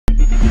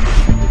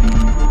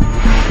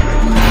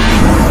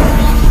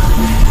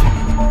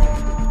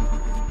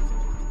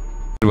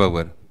బాబు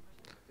గారు,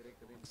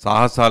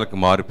 సాహసాలకు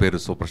మారు పేరు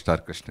సూపర్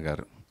స్టార్ కృష్ణ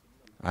గారు.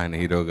 ఆయన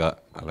హీరోగా,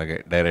 అలాగే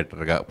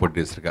డైరెక్టర్గా,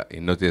 ప్రొడ్యూసర్గా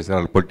ఎన్నో చేశారు.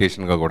 వాళ్ళు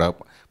పొలిటీషియన్గా కూడా,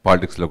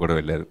 పాలిటిక్స్లో కూడా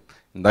వెళ్ళారు.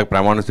 ఇందాక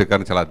ప్రమాణ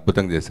స్వీకారం చాలా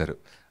అద్భుతంగా చేశారు.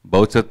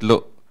 భవిష్యత్తులో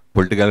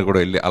పొలిటికల్ కూడా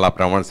వెళ్ళి అలా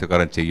ప్రమాణ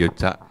స్వీకారం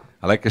చేయొచ్చా?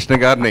 అలాగే కృష్ణ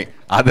గారిని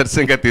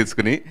ఆదర్శంగా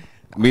తీసుకుని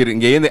మీరు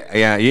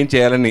ఏం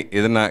చేయాలని,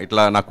 ఏదైనా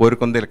ఇట్లా నా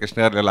కోరిక ఉంది, ఇలా కృష్ణ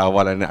గారు ఇలా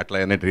అవ్వాలని అట్లా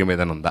ఏదైనా డ్రీమ్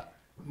ఏదైనా ఉందా?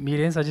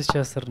 మీరేం సజెస్ట్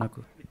చేస్తారు? నాకు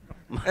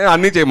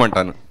అన్నీ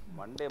చేయమంటాను.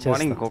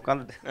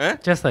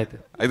 చేస్తా. అయితే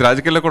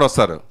రాజకీయాల్లో కూడా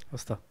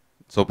వస్తా.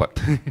 సూపర్.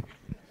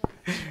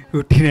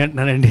 ఉట్టినే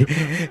అంటున్నానండి,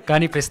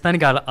 కానీ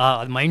ప్రస్తుతానికి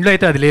మైండ్లో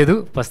అయితే అది లేదు.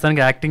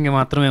 ప్రస్తుతానికి యాక్టింగ్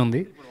మాత్రమే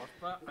ఉంది.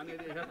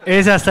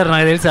 వేసేస్తారు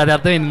నాకు తెలిసి, అది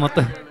అర్థమైంది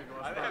మొత్తం.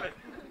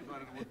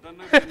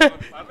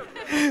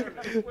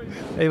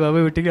 అయ్యి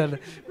బాబాయ్ ఉట్టిగా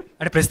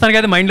అంటే ప్రస్తుతానికి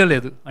అయితే మైండ్లో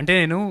లేదు. అంటే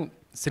నేను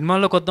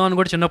సినిమాల్లోకి వద్దామని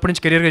కూడా చిన్నప్పటి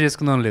నుంచి కెరియర్గా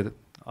చేసుకుందాం లేదు.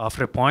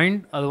 ఆఫ్టర్ ఎ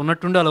పాయింట్ అది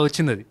ఉన్నట్టుండి అలా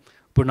వచ్చింది. అది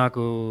ఇప్పుడు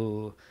నాకు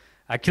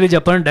యాక్చువల్లీ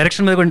చెప్పాలంటే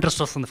డైరెక్షన్ మీద కూడా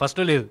ఇంట్రెస్ట్ వస్తుంది.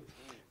 ఫస్ట్లో లేదు.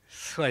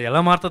 సో అది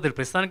ఎలా మారుతుంది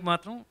ప్రస్తుతానికి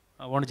మాత్రం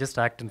I want just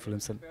act in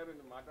films అని.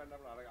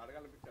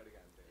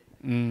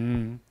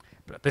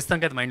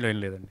 ప్రస్తుతానికి అయితే మైండ్లో ఏం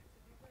లేదండి.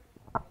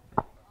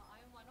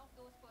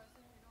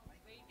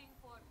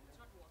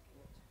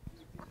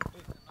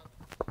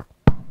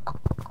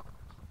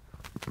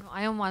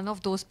 I am one of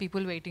those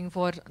people waiting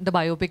for the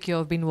biopic you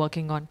have been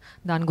working on.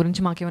 దాని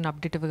గురించి మాకు ఏమైనా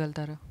అప్డేట్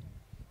ఇవ్వగలుగుతారా?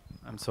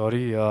 ఐఎమ్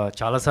సారీ,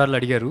 చాలాసార్లు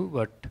అడిగారు,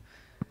 బట్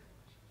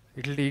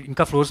ఇట్లా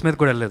ఇంకా ఫ్లోర్స్ మీద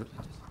కూడా వెళ్ళలేదు.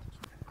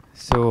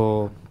 సో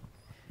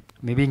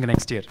మేబీ ఇంకా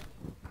next year.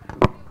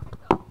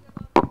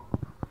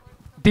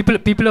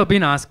 People have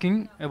been asking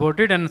about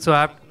it, and so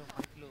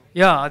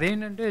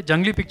అదేంటంటే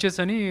జంగ్లీ పిక్చర్స్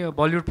అని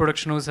Bollywood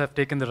production house have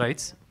taken the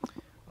rights.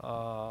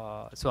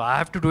 So I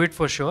have to do it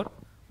for sure.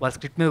 వాళ్ళు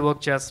స్క్రిప్ట్ మీద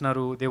వర్క్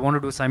చేస్తున్నారు. They want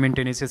to do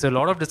simultaneously. So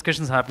lot of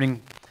discussions happening.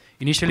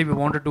 Initially we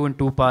wanted to do in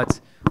 2 parts.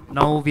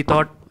 Now we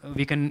thought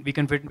we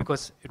can fit,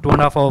 because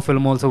 2.5 hour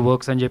film also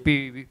works, and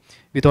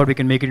we thought we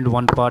can make it into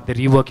 1 part.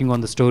 They're reworking on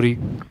the story.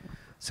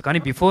 So kani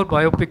before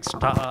biopics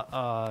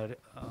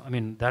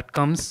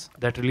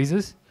that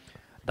releases,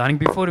 దానికి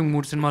before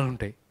 3 సినిమాలు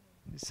ఉంటాయి.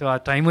 So ఆ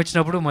time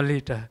వచ్చినప్పుడు మళ్ళీ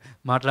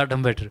మాట్లాడడం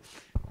better.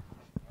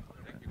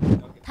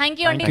 Thank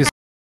you అండి.